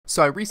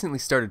So I recently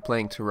started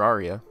playing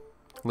Terraria.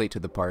 Late to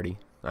the party,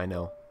 I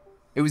know.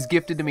 It was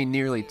gifted to me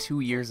nearly 2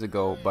 years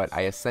ago, but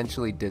I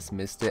essentially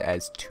dismissed it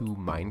as too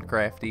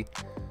Minecrafty.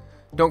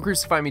 Don't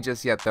crucify me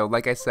just yet though.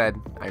 Like I said,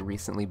 I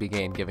recently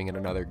began giving it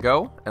another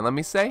go, and let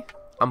me say,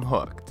 I'm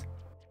hooked.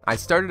 I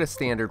started a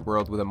standard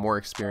world with a more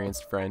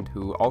experienced friend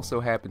who also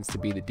happens to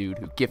be the dude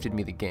who gifted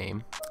me the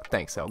game.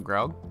 Thanks,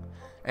 Elgrog.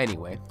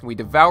 Anyway, we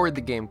devoured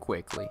the game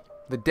quickly.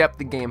 The depth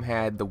the game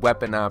had, the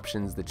weapon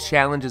options, the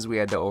challenges we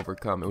had to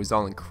overcome, it was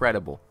all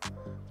incredible.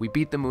 We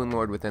beat the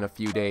Moonlord within a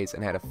few days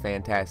and had a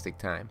fantastic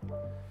time.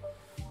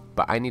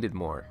 But I needed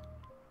more.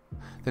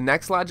 The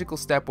next logical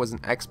step was an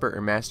expert or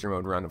master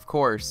mode run, of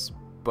course,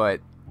 but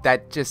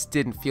that just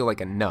didn't feel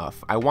like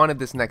enough. I wanted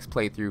this next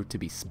playthrough to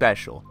be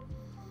special.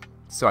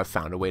 So I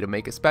found a way to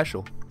make it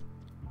special.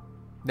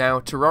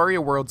 Now,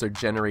 Terraria worlds are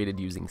generated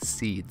using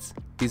seeds.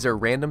 These are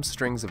random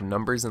strings of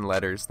numbers and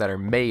letters that are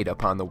made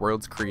upon the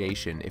world's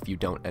creation if you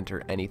don't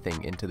enter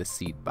anything into the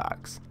seed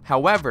box.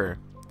 However,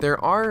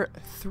 there are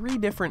 3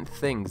 different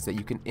things that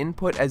you can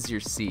input as your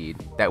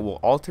seed that will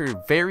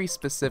alter very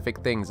specific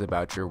things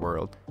about your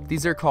world.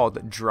 These are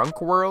called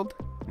Drunk World,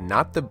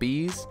 Not the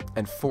Bees,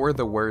 and For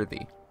the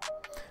Worthy.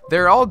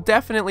 They're all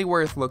definitely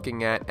worth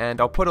looking at, and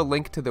I'll put a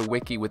link to the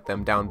wiki with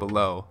them down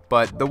below,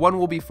 but the one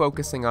we'll be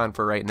focusing on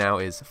for right now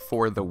is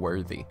For the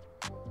Worthy.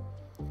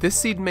 This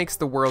seed makes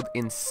the world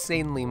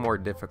insanely more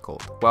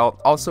difficult, while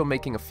also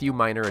making a few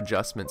minor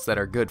adjustments that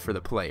are good for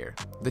the player.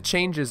 The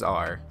changes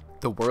are: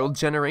 the world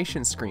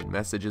generation screen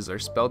messages are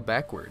spelled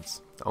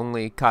backwards.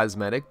 Only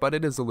cosmetic, but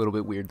it is a little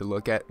bit weird to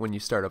look at when you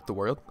start up the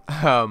world.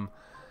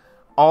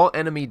 All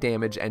enemy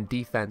damage and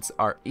defense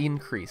are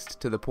increased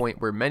to the point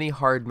where many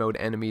hard mode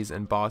enemies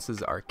and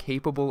bosses are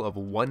capable of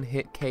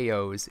one-hit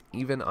KOs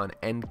even on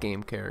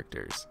endgame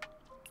characters.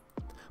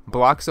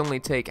 Blocks only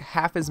take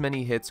half as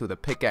many hits with a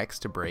pickaxe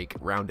to break,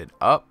 rounded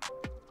up.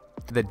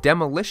 The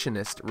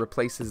Demolitionist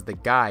replaces the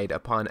guide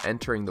upon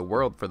entering the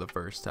world for the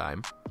first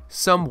time.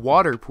 Some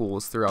water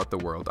pools throughout the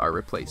world are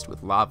replaced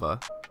with lava.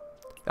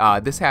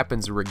 This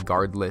happens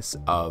regardless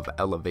of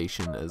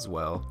elevation as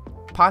well.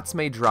 Pots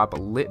may drop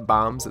lit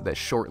bombs that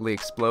shortly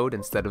explode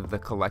instead of the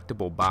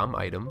collectible bomb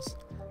items.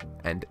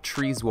 And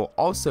trees will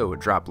also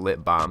drop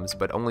lit bombs,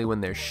 but only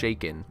when they're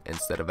shaken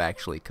instead of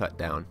actually cut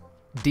down.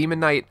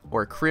 Demonite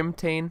or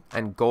Crimtane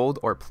and gold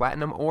or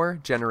platinum ore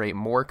generate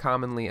more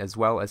commonly, as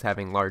well as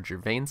having larger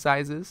vein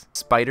sizes.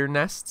 Spider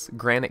nests,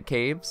 granite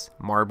caves,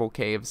 marble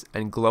caves,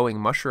 and glowing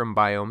mushroom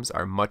biomes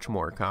are much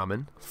more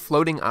common.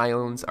 Floating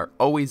islands are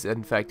always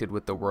infected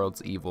with the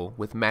world's evil,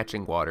 with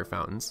matching water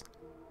fountains.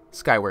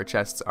 Skyward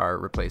chests are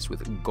replaced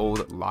with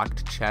gold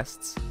locked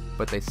chests,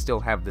 but they still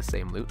have the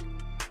same loot.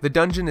 The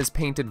dungeon is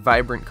painted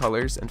vibrant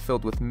colors and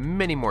filled with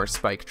many more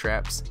spike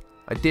traps.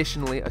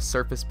 Additionally, a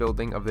surface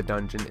building of the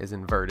dungeon is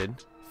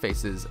inverted,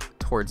 faces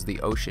towards the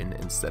ocean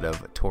instead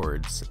of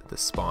towards the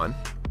spawn.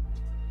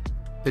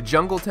 The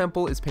jungle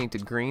temple is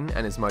painted green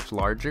and is much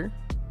larger.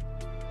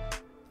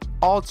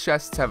 All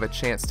chests have a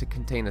chance to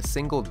contain a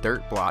single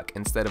dirt block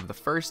instead of the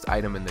first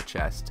item in the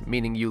chest,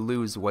 meaning you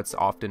lose what's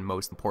often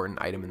most important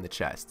item in the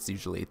chests,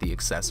 usually the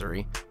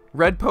accessory.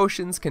 Red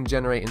potions can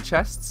generate in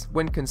chests.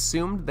 When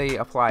consumed, they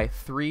apply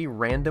 3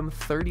 random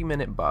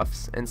 30-minute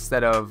buffs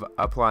instead of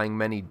applying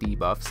many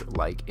debuffs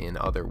like in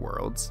other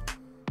worlds.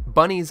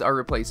 Bunnies are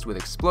replaced with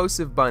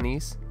explosive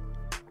bunnies.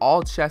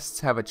 All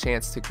chests have a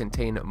chance to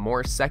contain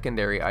more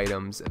secondary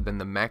items than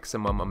the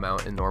maximum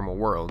amount in normal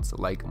worlds,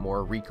 like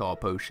more recall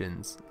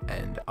potions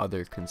and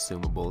other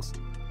consumables.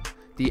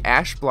 The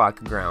ash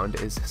block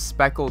ground is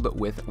speckled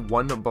with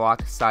 1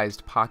 block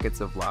sized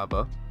pockets of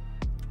lava.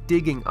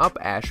 Digging up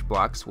ash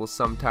blocks will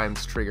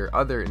sometimes trigger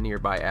other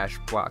nearby ash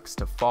blocks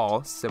to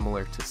fall,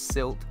 similar to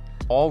silt.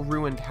 All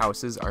ruined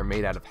houses are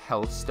made out of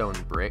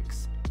hellstone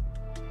bricks.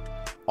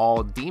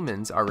 All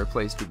demons are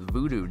replaced with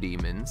voodoo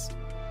demons.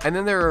 And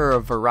then there are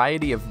a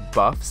variety of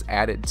buffs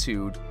added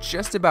to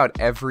just about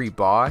every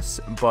boss,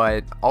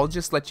 but I'll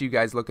just let you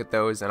guys look at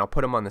those and I'll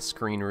put them on the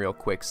screen real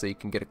quick so you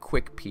can get a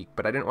quick peek,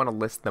 but I didn't want to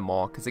list them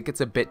all because it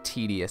gets a bit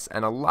tedious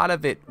and a lot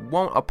of it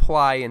won't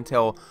apply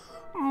until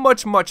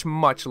much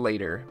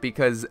later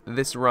because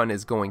this run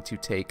is going to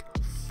take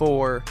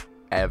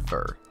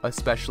forever,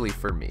 especially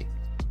for me.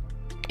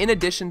 In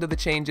addition to the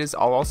changes,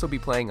 I'll also be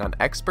playing on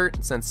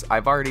Expert since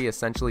I've already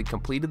essentially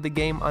completed the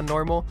game on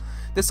normal.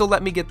 This will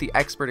let me get the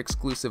Expert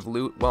exclusive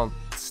loot while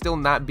still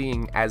not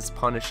being as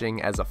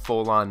punishing as a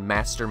full-on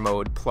Master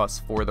Mode plus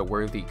For the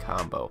Worthy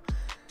combo.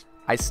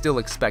 I still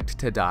expect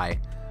to die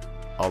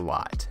a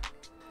lot.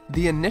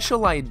 The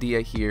initial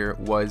idea here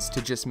was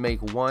to just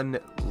make one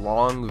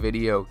long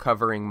video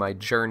covering my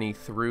journey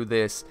through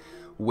this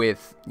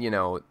with,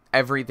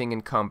 everything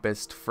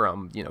encompassed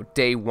from,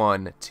 day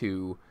 1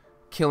 to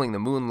killing the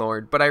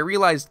Moonlord, but I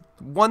realized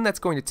 1, that's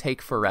going to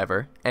take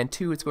forever, and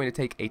 2, it's going to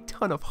take a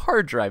ton of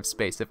hard drive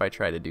space if I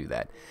try to do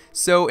that.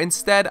 So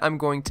instead, I'm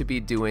going to be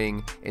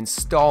doing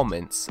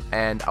installments,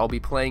 and I'll be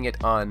playing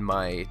it on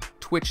my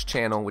Twitch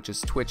channel, which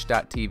is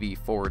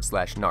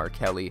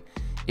twitch.tv/narkelly,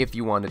 if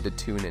you wanted to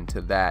tune into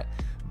that.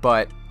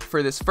 But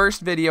for this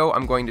first video,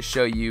 I'm going to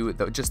show you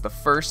just the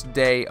first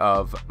day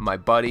of my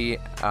buddy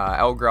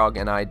Elgrog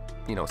and I,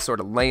 you know, sort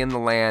of laying the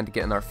land,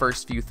 getting our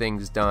first few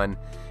things done.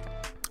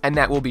 And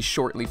that will be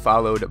shortly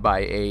followed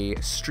by a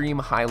stream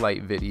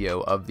highlight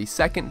video of the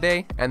second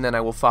day, and then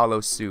I will follow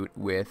suit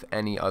with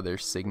any other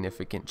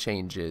significant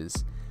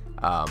changes,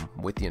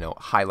 with, you know,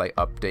 highlight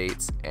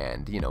updates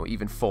and, you know,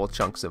 even full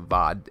chunks of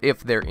VOD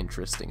if they're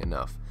interesting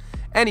enough.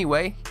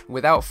 Anyway,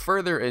 without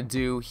further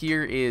ado,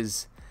 here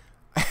is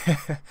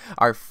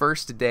our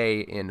first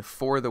day in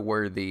For the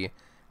Worthy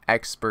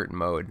expert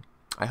mode.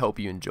 I hope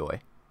you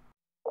enjoy.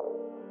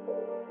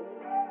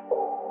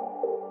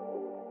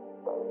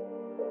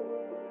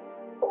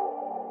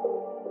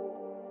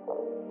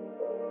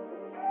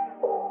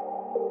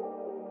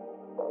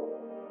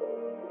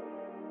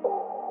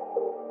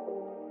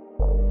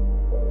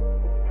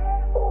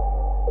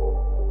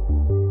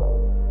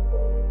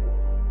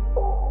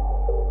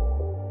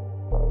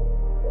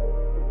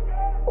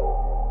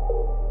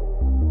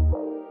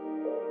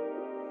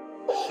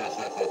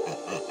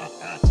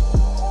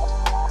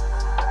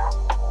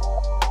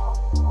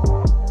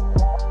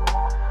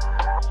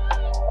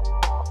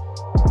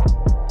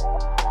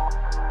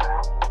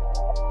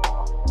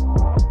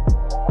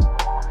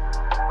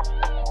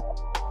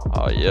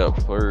 Oh yeah,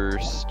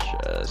 first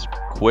chest.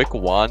 Quick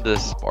Wanda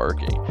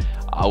sparking.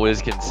 I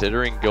was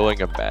considering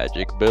going a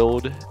magic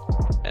build,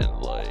 and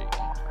like...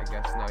 I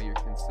guess now you're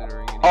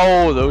considering it.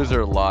 Oh, those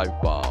are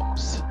live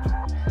bombs.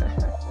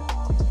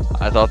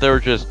 I thought they were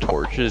just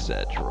torches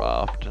that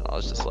dropped, and I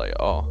was just like,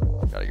 oh,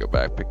 gotta go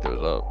back, pick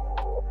those up.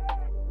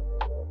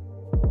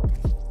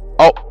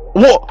 Oh,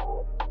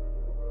 whoa!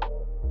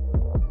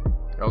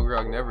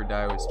 Elgrog Never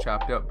Die was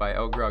chopped up by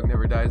Elgrog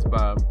Never Die's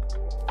bomb.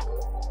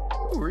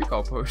 Ooh,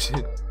 recall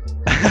potion.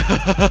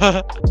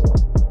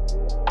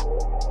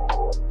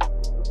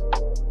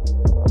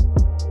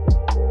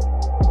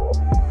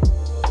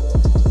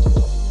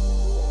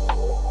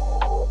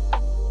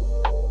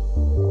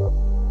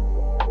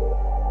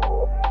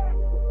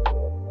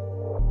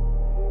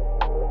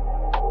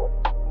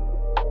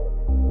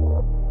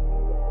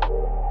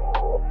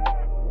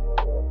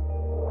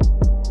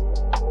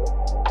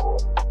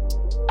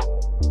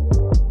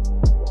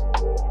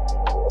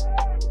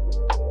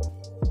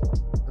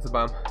 It's a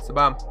bomb. It's a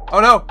bomb. Oh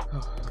no!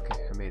 Oh, okay,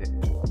 I made it.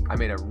 I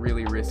made a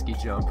really risky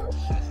jump.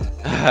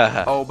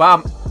 Oh,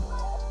 bomb!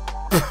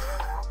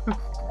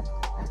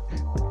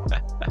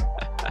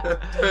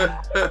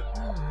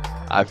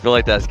 I feel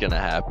like that's gonna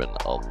happen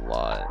a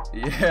lot.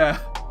 Yeah.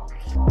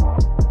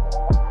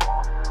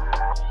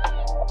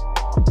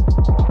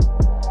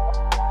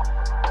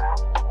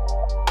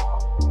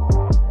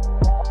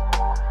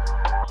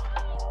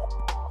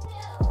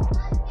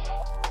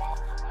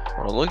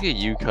 Well, look at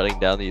you cutting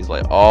down these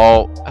like,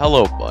 oh,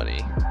 hello,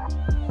 bunny.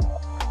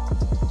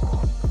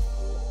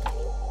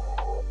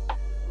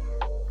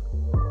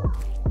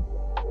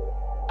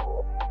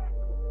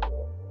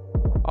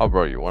 Oh,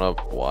 bro, you want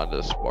a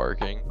Wanda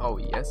sparking? Oh,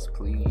 yes,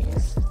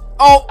 please.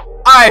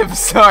 Oh, I'm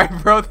sorry,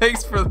 bro.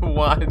 Thanks for the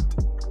wand.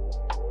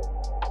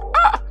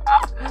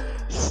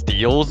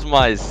 Steals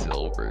my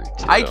silver,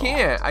 too. I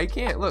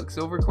can't. Look,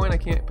 silver coin, I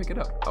can't pick it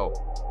up. Oh.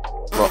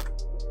 Bro.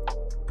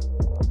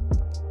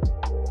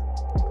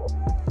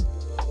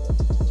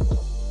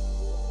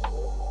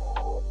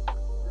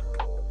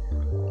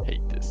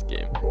 Hate this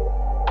game.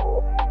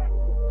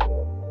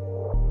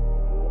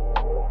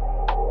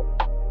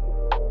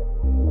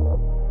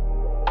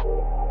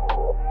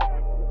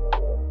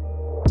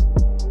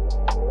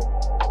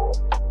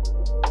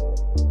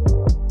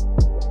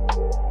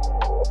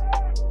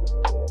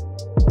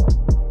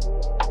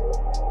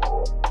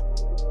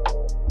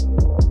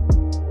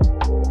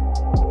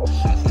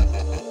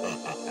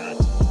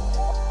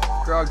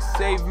 Grog,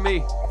 save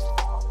me.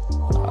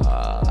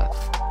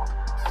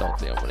 Don't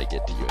think I'm gonna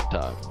get to you in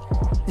time.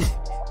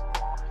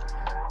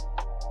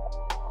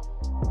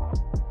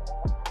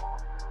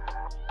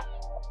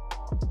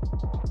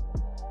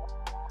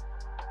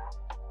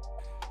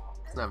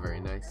 It's not very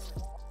nice.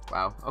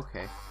 Wow,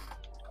 okay.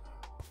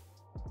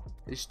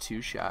 This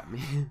two-shot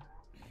me.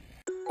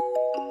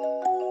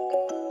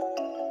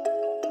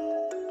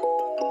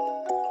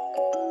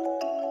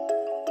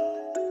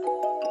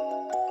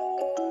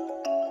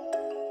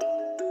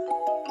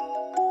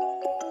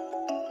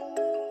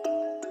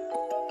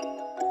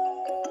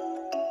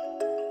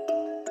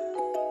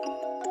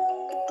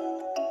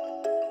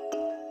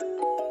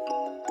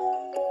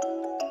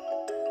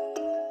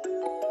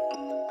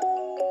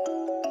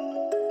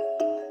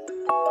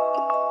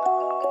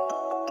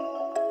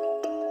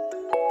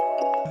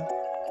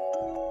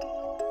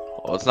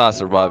 Well, it's not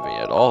surviving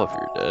at all if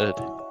you're dead.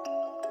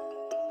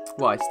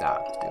 Well, I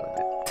stopped doing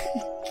it.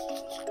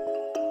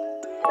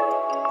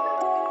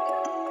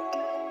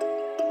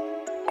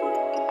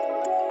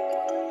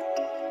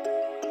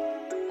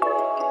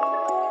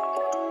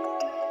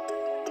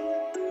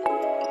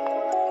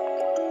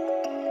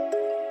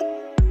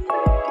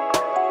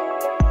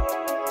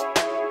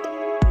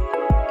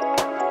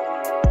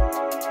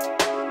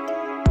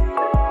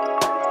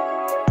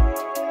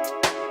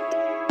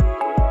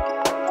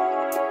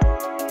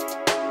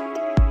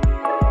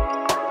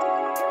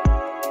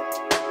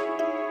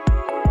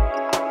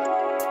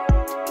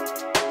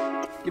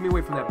 Get me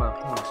away from that bomb.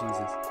 Oh,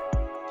 Jesus.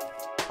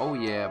 Oh,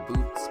 yeah.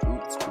 Boots,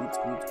 boots, boots,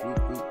 boots,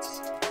 boots,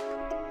 boots.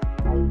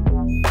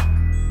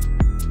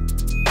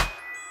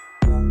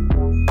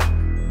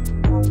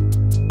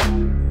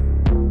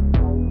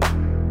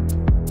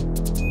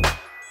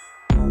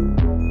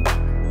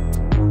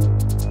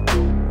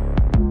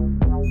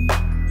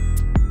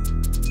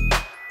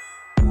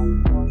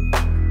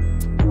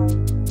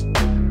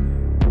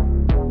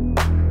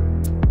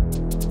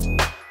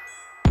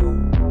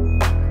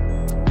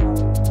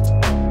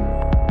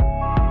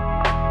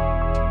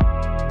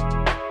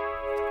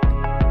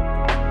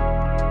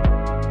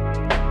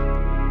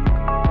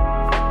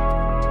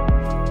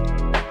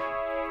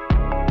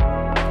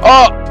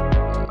 Oh!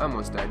 I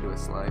almost died to a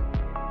slime.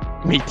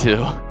 Me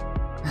too.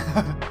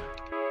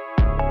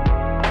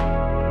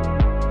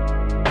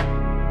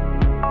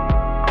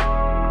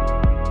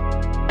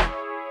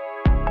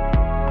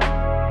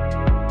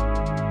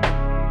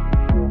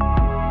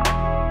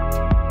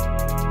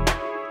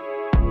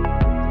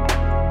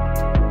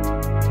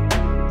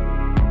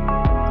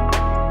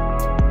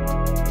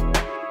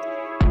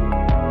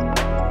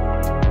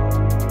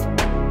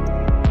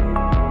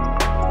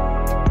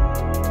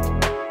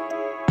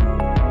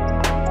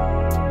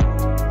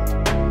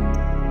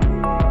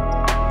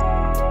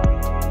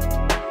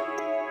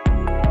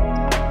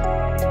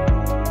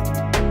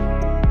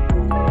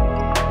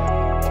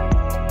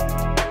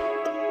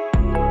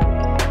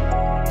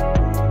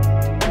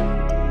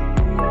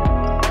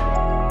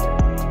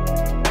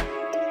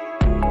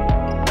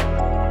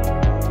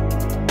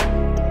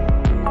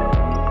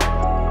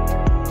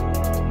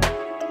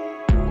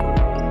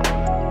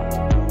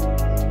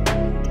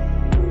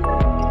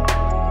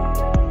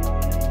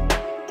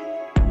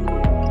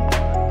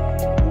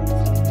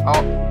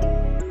 Oh.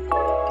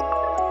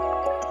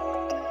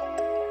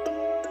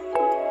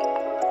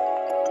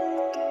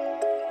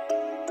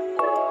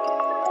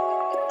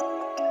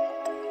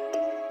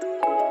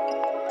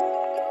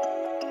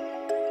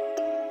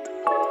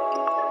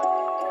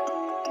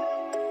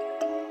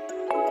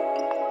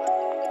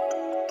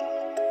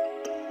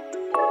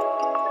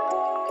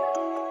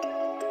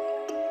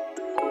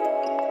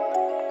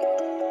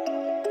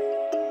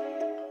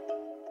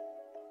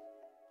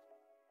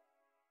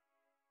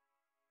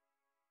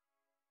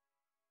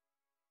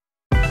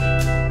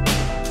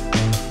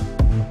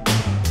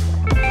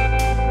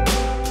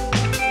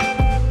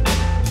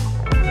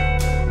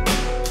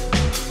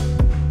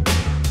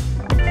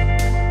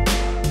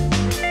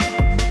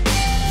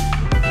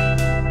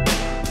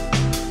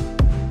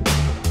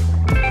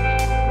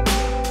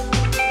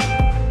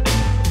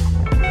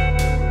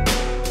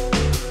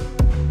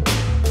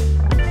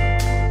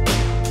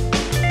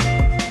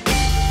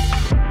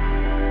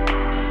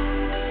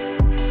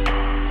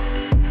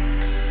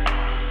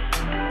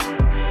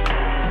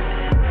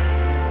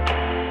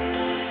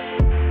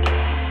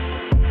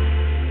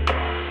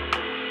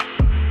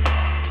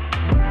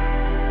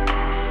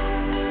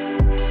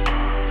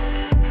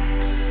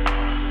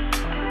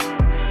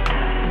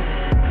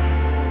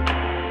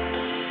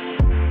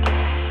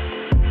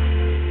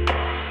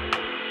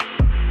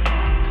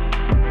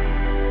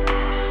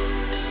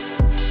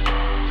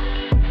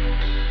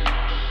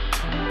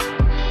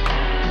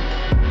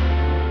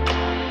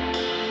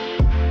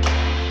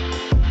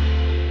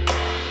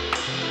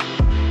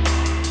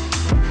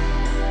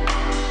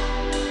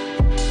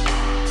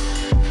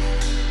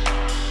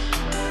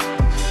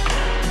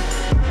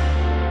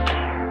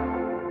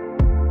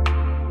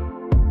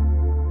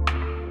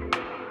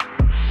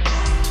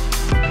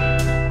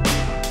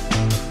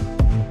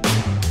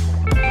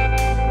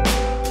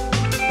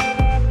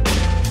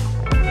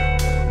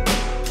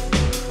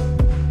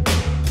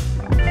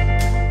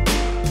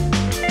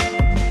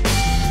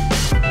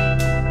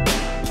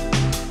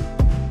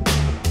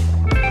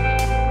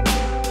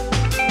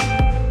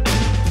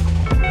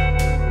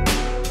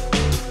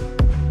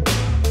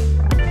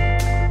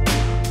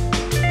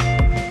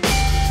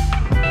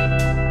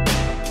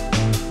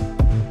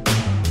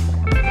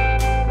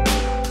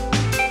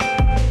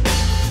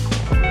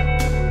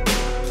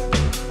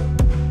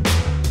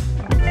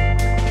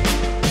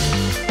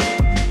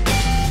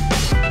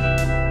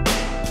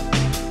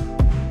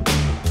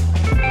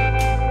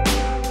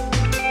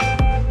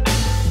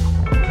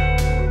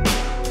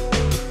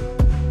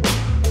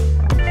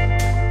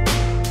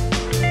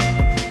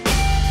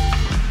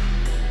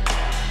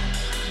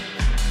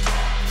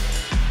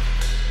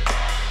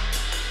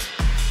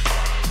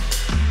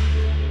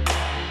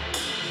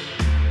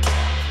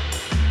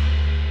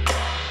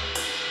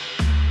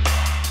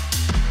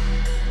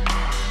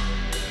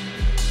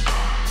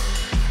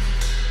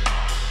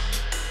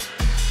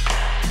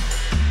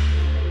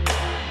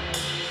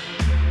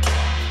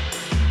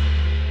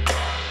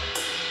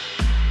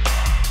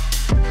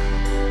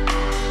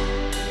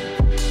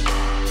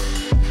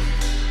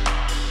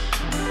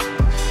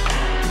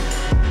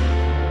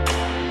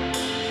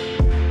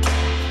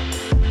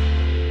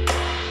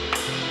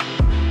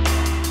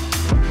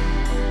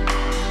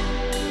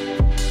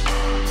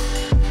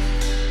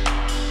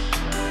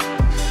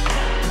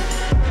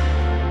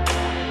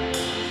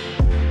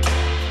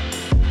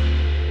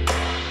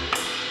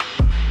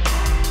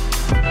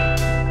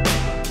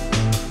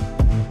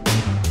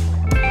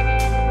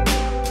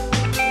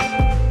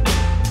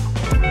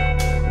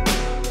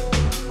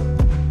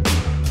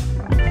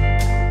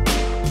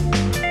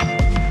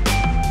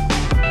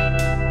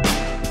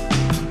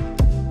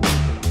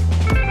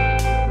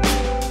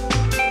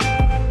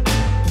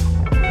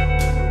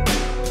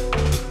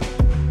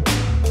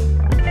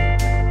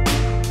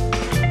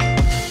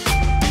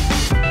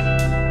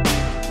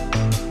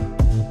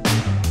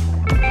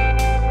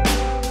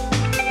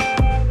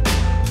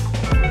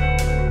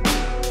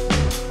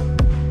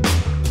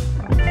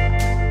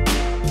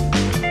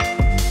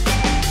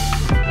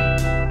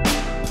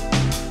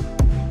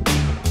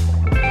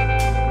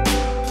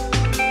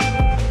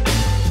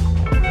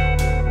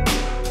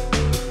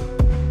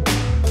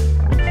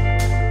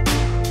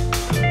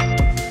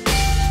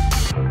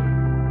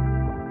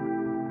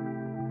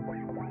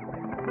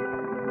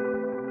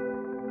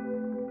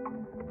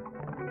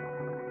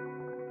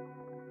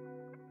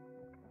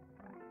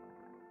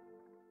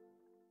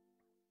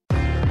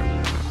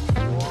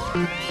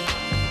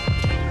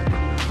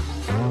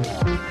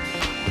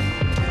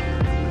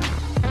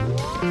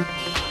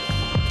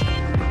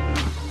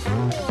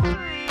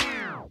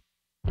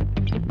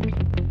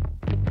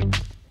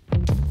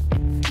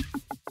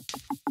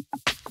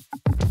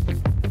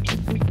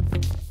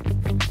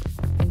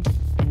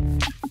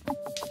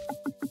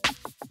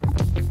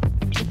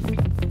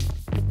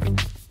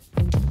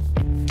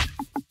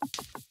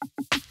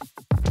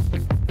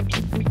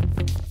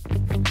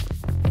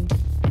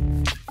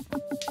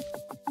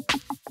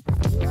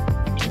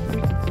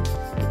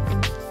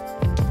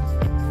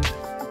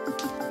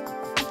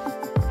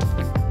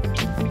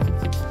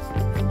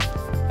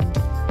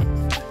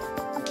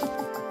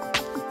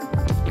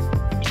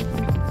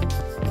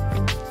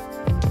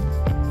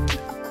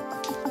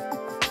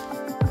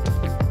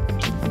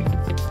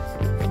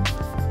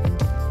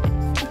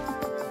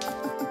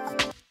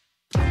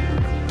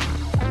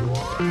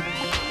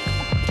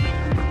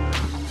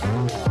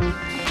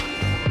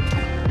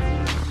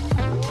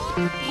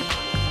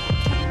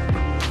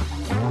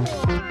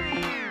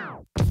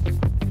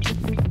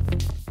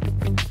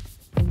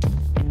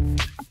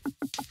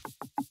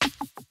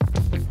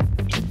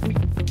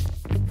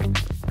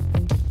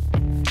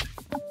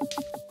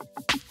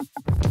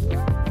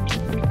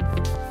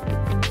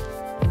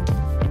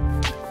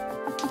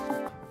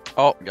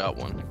 Oh, got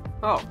one.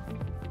 Oh.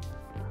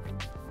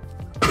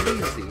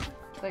 Easy.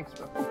 Thanks,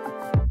 bro.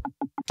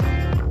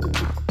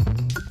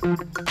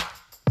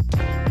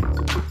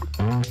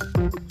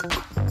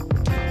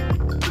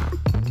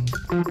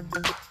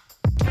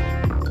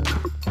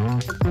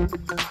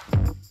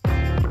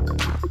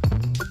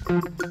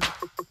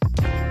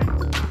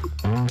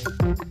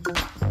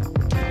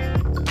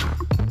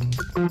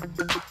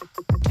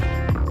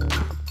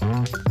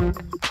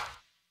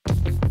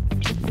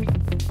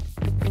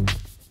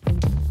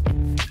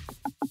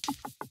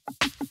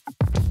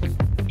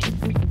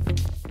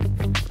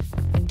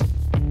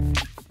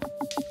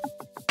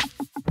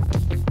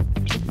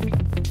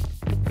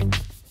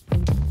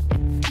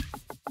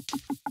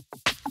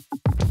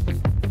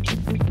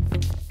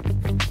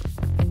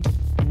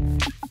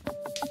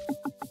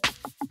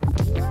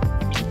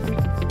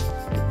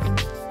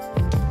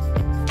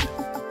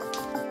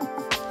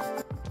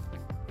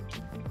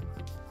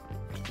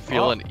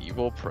 Feel an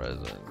evil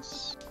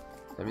presence.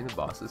 I mean, the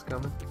boss is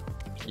coming.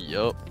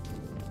 Yup.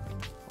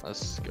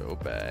 Let's go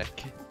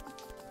back.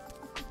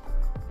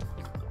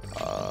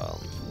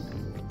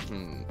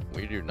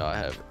 We do not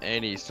have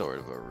any sort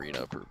of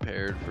arena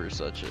prepared for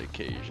such an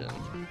occasion.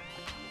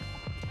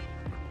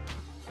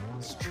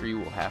 This tree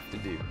will have to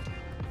do.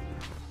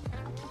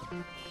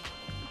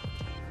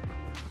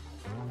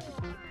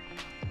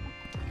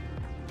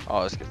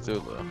 Oh, it's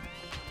Cthulhu.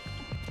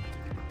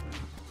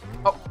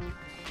 Oh.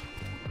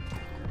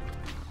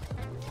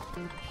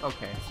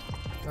 Okay.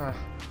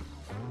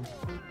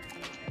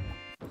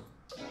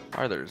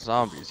 Are there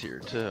zombies here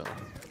too?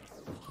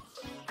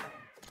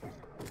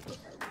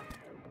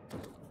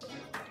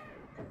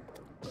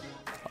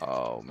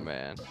 Oh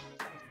man.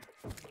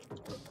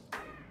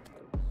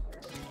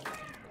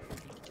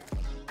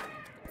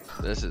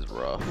 This is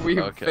rough.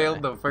 We okay.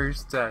 failed the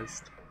first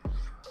test.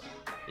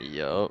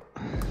 Yup.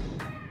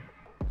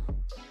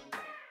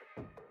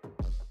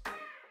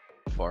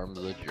 Farm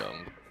the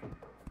jungle.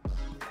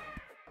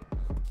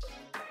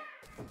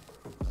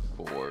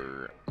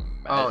 For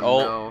Oh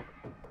no.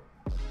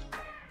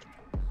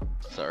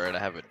 It's alright, I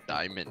have a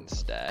diamond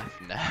staff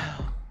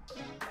now.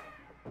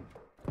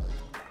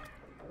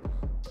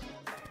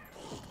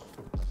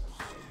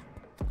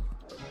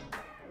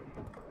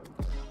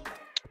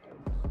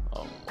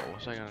 What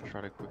was I gonna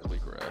try to quickly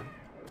grab?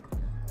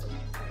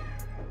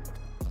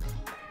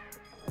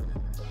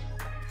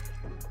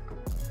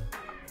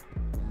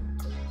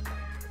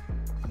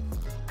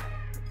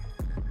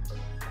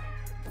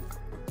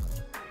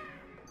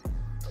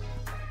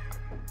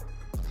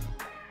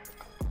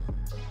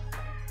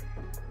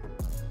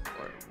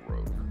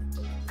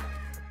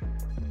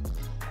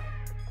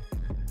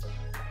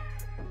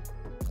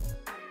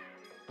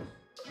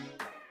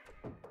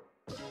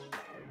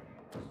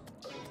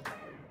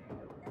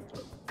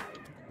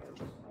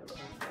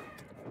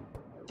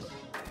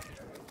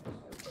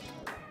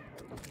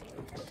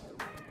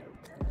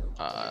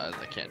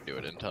 I can't do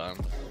it in time.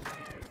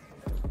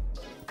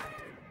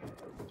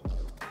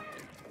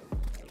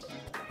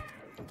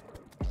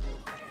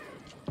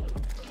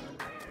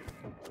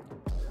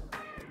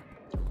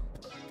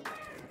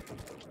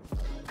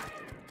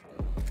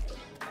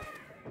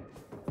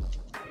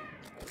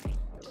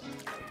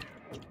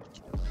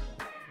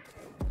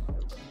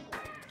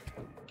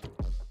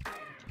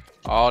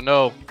 Oh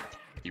no,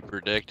 he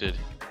predicted.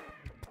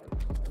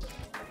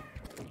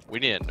 We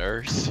need a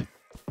nurse.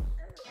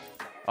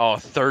 Oh,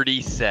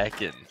 30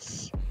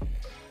 seconds.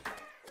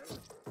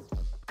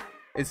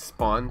 Is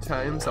spawn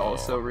times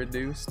also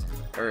reduced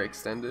or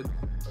extended?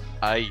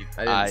 I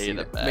didn't see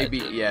that. imagine, Maybe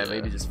yeah,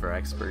 maybe just for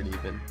expert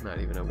even, not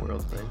even a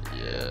world thing.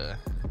 Yeah.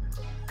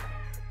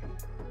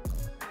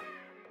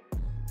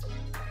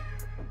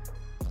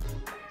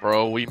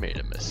 Bro, we made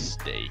a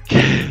mistake.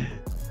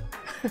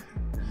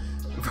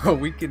 Bro,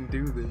 we can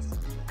do this.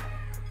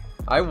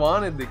 I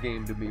wanted the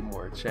game to be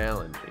more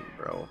challenging,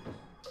 bro.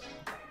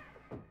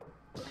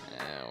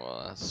 Yeah,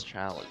 well, that's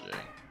challenging.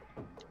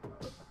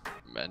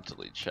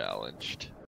 Mentally challenged.